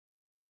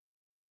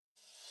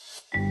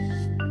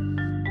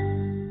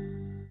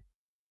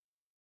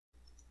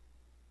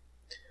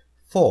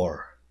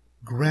4.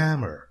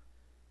 Grammar.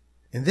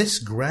 In this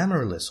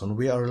grammar lesson,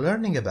 we are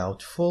learning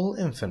about full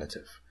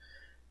infinitive.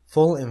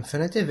 Full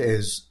infinitive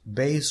is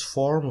base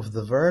form of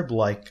the verb,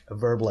 like a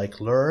verb like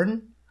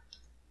learn.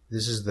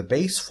 This is the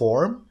base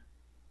form.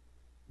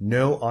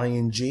 No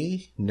ing,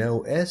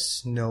 no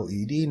s, no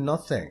ed,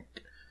 nothing.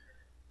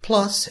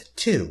 Plus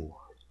to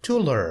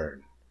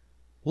learn.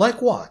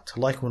 Like what?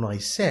 Like when I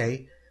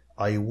say,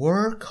 I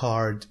work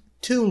hard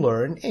to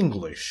learn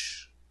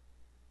English.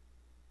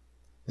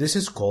 This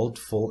is called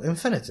full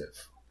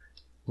infinitive.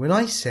 When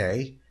I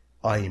say,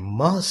 I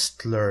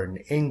must learn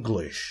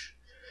English,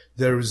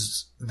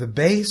 there's the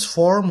base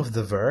form of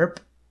the verb,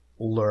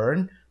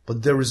 learn,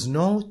 but there is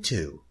no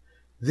to.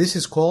 This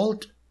is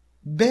called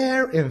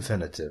bare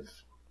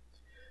infinitive.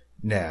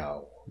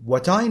 Now,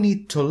 what I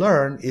need to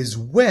learn is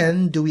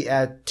when do we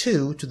add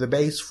to the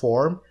base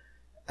form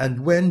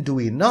and when do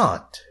we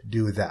not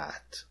do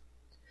that.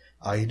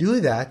 I do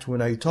that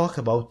when I talk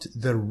about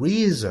the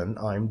reason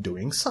I'm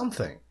doing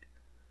something.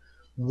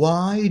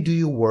 Why do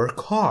you work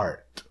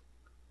hard?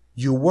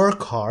 You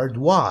work hard,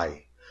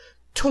 why?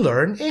 To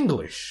learn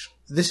English.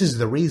 This is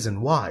the reason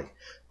why.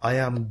 I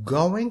am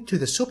going to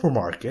the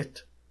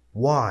supermarket.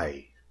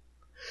 Why?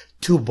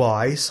 To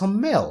buy some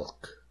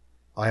milk.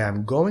 I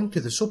am going to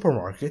the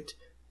supermarket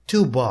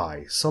to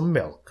buy some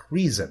milk.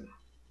 Reason.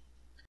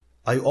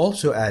 I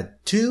also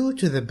add to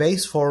the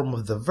base form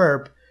of the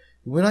verb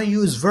when I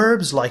use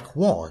verbs like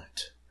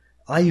want.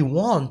 I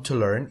want to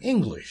learn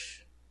English.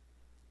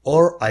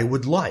 Or I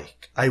would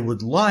like. I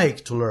would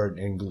like to learn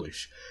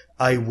English.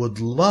 I would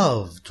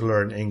love to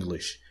learn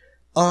English.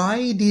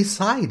 I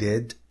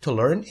decided to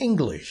learn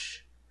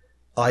English.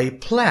 I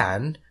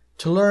plan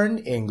to learn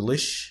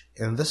English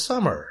in the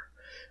summer.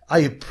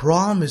 I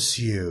promise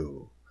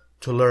you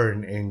to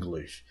learn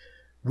English.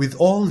 With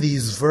all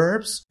these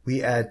verbs,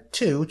 we add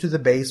to the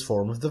base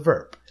form of the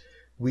verb.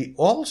 We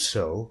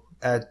also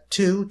add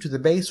to the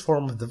base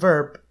form of the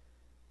verb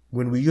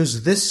when we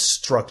use this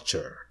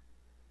structure.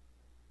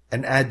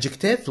 An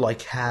adjective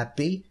like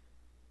happy,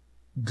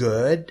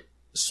 good,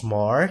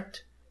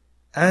 smart,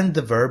 and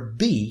the verb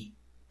be,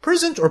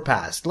 present or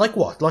past. Like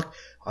what? Like,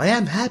 I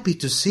am happy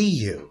to see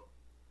you.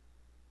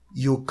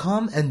 You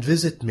come and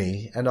visit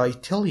me and I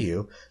tell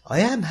you,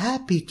 I am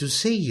happy to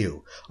see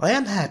you. I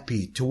am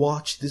happy to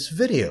watch this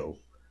video.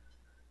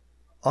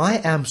 I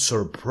am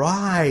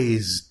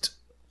surprised.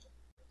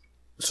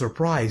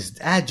 Surprised,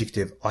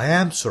 adjective. I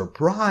am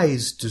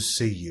surprised to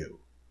see you.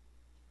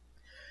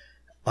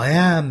 I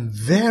am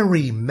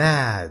very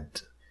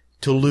mad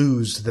to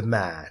lose the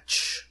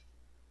match.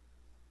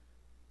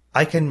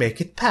 I can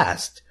make it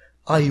past.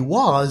 I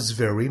was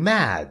very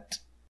mad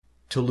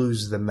to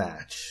lose the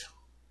match.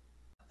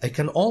 I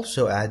can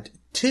also add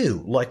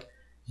to, like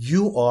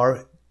you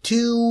are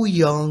too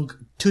young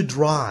to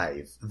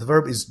drive. The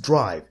verb is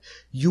drive.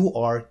 You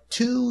are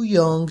too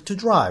young to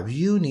drive.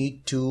 You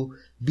need to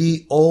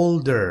be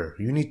older.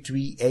 You need to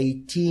be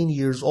 18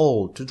 years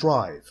old to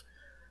drive.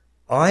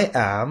 I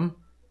am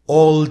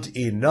old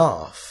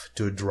enough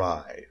to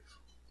drive.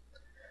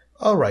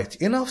 Alright,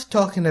 enough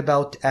talking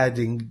about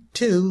adding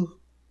to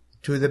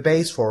the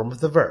base form of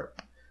the verb.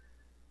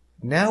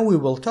 Now we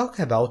will talk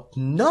about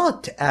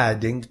not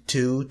adding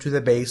to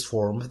the base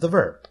form of the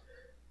verb.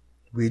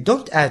 We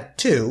don't add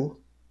to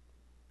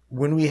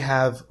when we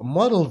have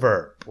modal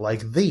verb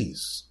like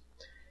these.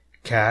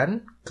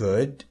 Can,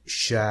 could,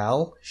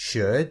 shall,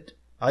 should.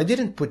 I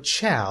didn't put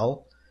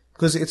shall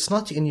because it's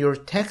not in your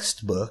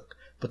textbook,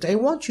 but I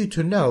want you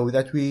to know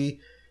that we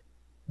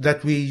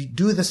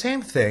do the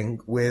same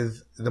thing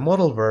with the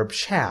modal verb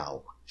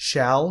shall.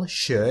 Shall,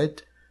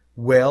 should,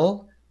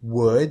 will,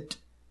 would,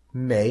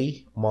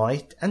 may,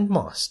 might, and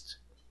must.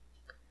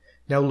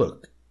 Now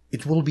look,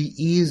 it will be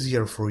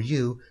easier for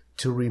you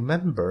to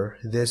remember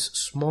this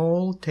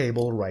small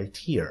table right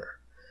here.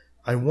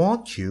 I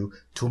want you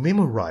to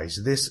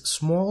memorize this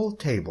small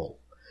table,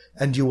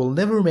 and you will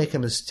never make a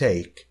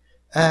mistake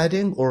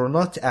adding or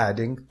not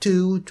adding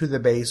to the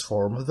base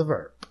form of the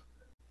verb.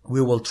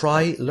 We will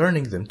try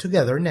learning them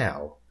together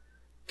now.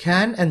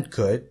 Can and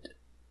could,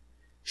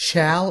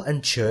 shall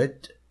and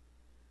should,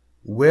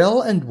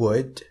 will and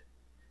would,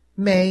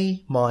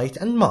 may, might,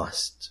 and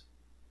must.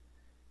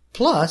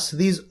 Plus,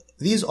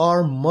 these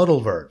are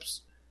modal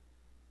verbs.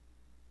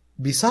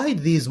 Beside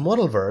these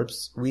modal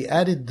verbs, we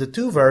added the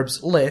two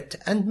verbs let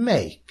and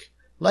make.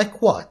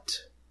 Like what?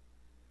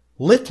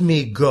 Let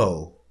me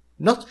go.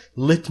 Not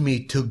let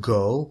me to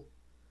go.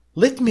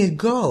 Let me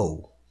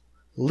go.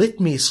 Let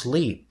me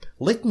sleep.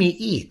 Let me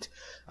eat.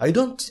 I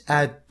don't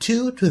add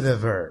to the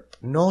verb.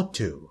 No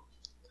to.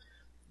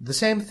 The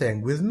same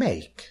thing with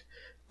make.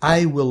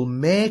 I will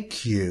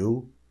make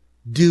you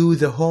do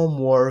the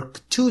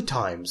homework 2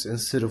 times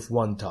instead of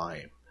 1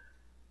 time.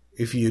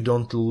 If you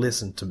don't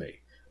listen to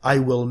me. I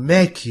will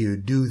make you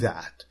do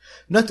that.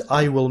 Not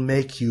I will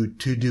make you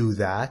to do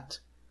that.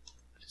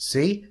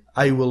 See?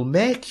 I will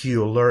make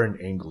you learn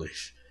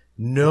English.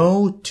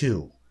 No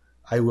to.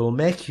 I will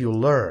make you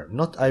learn.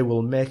 Not I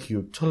will make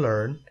you to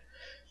learn.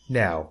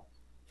 Now,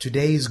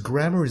 today's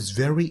grammar is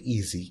very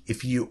easy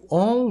if you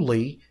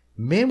only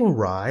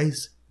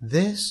memorize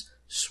this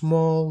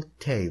small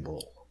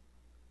table.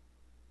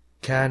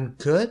 Can,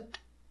 could,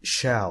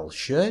 shall,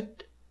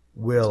 should,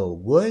 will,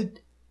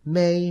 would,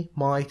 may,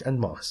 might, and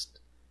must.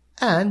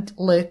 And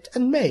let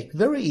and make.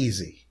 Very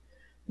easy.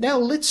 Now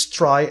let's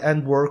try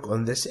and work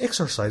on this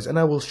exercise, and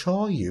I will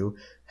show you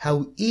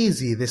how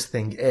easy this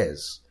thing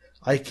is.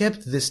 I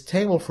kept this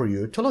table for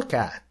you to look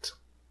at.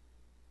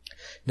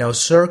 Now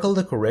circle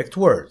the correct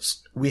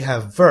words. We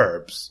have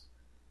verbs.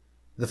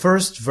 The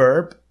first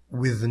verb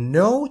with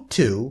no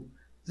to,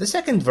 the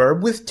second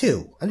verb with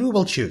to, and we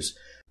will choose.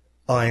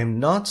 I am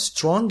not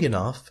strong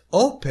enough,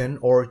 open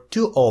or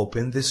to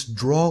open this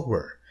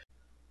drawer.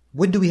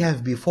 What do we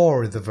have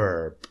before the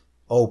verb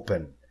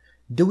open?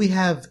 Do we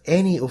have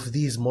any of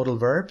these modal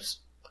verbs?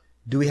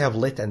 Do we have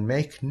let and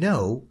make?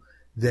 No.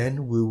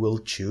 Then we will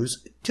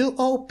choose to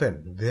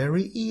open.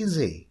 Very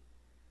easy.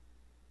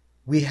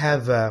 We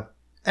have an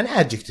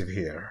adjective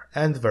here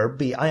and verb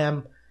be. I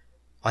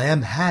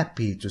am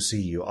happy to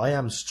see you. I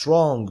am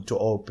strong to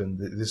open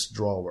this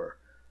drawer.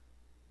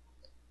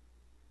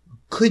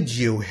 Could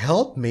you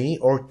help me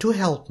or to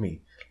help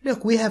me?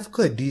 Look, we have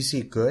could. Do you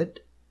see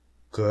could?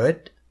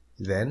 Could.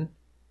 Then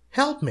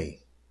help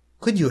me.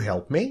 Could you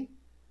help me?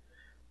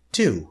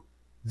 2.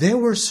 They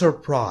were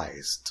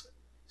surprised.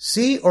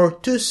 See or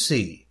to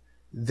see.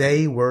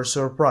 They were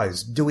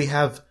surprised. Do we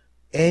have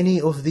any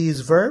of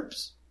these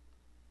verbs?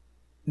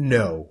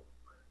 No.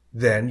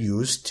 Then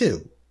use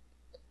to.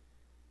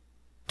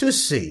 To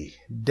see.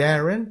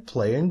 Darren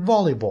playing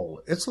volleyball.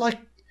 It's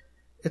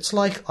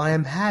like I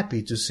am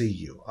happy to see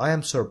you. I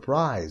am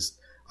surprised.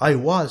 I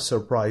was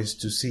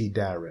surprised to see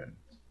Darren.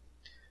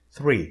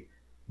 3.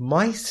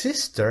 My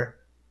sister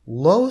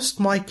lost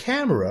my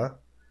camera,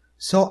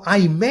 so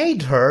I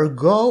made her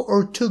go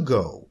or to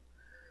go.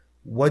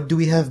 What do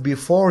we have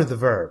before the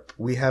verb?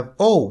 We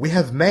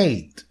have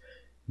made.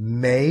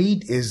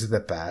 Made is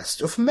the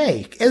past of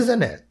make,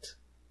 isn't it?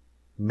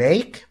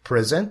 Make,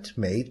 present,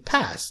 made,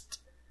 past.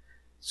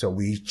 So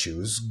we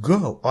choose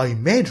go. I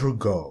made her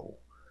go.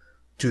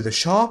 To the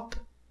shop,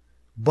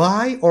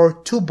 buy or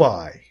to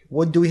buy.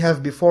 What do we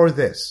have before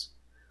this?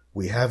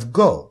 We have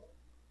go.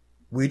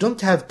 We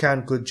don't have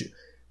can, could.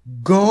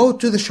 Go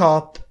to the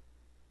shop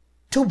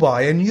to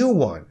buy a new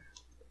one.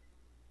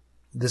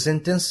 The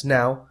sentence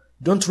now,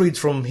 don't read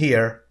from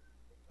here.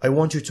 I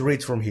want you to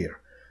read from here.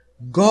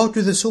 Go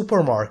to the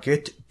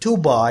supermarket to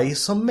buy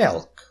some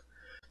milk.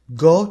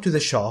 Go to the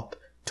shop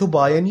to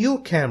buy a new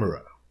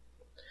camera.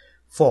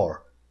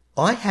 4.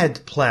 I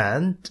had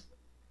planned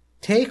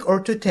take or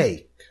to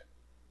take.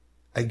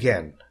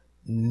 Again,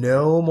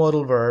 no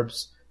modal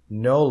verbs,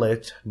 no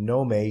let,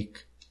 no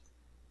make.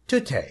 To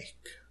take.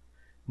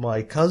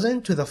 My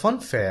cousin to the fun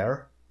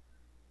fair,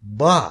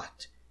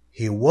 but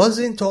he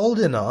wasn't old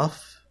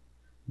enough.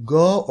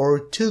 Go or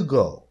to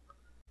go.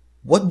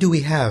 What do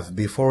we have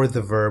before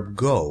the verb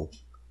go?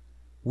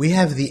 We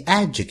have the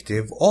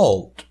adjective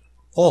old.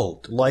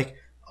 Old, like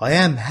I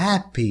am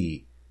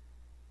happy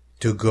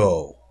to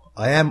go.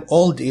 I am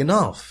old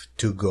enough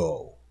to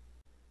go.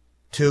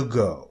 To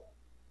go.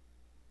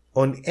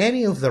 On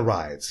any of the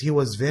rides, he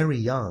was very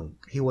young.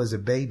 He was a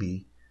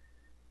baby.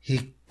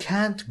 He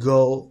can't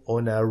go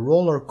on a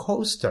roller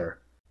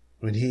coaster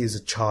when he is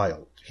a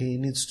child. He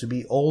needs to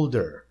be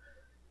older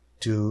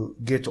to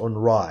get on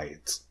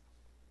rides.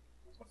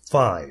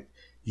 5.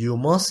 You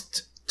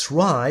must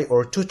try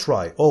or to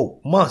try. Oh,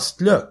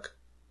 must, look.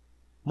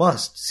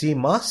 Must, see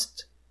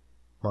must?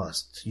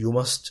 Must, you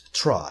must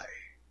try.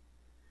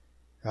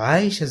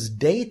 Aisha's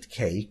date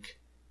cake,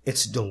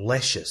 it's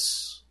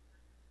delicious.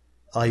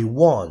 I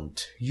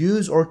want,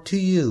 use or to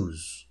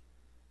use.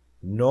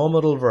 No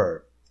modal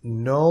verb,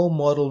 no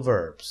modal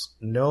verbs,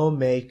 no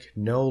make,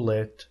 no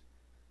let.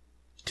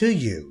 To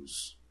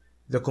use.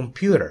 The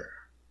computer.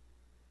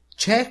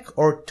 Check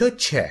or to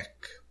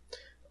check.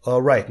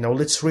 Alright, now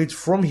let's read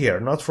from here,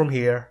 not from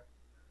here.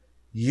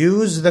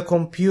 Use the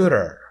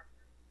computer.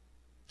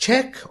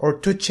 Check or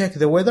to check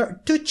the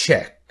weather, to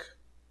check.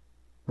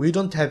 We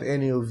don't have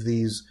any of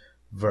these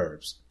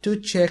verbs. To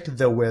check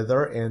the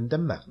weather and the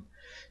map.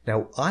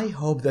 Now, I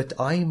hope that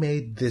I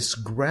made this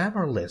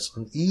grammar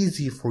lesson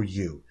easy for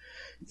you.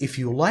 If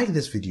you like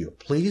this video,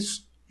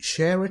 please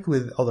share it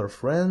with other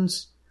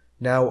friends.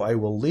 Now I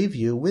will leave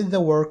you with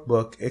the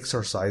workbook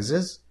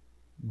exercises.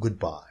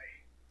 Goodbye.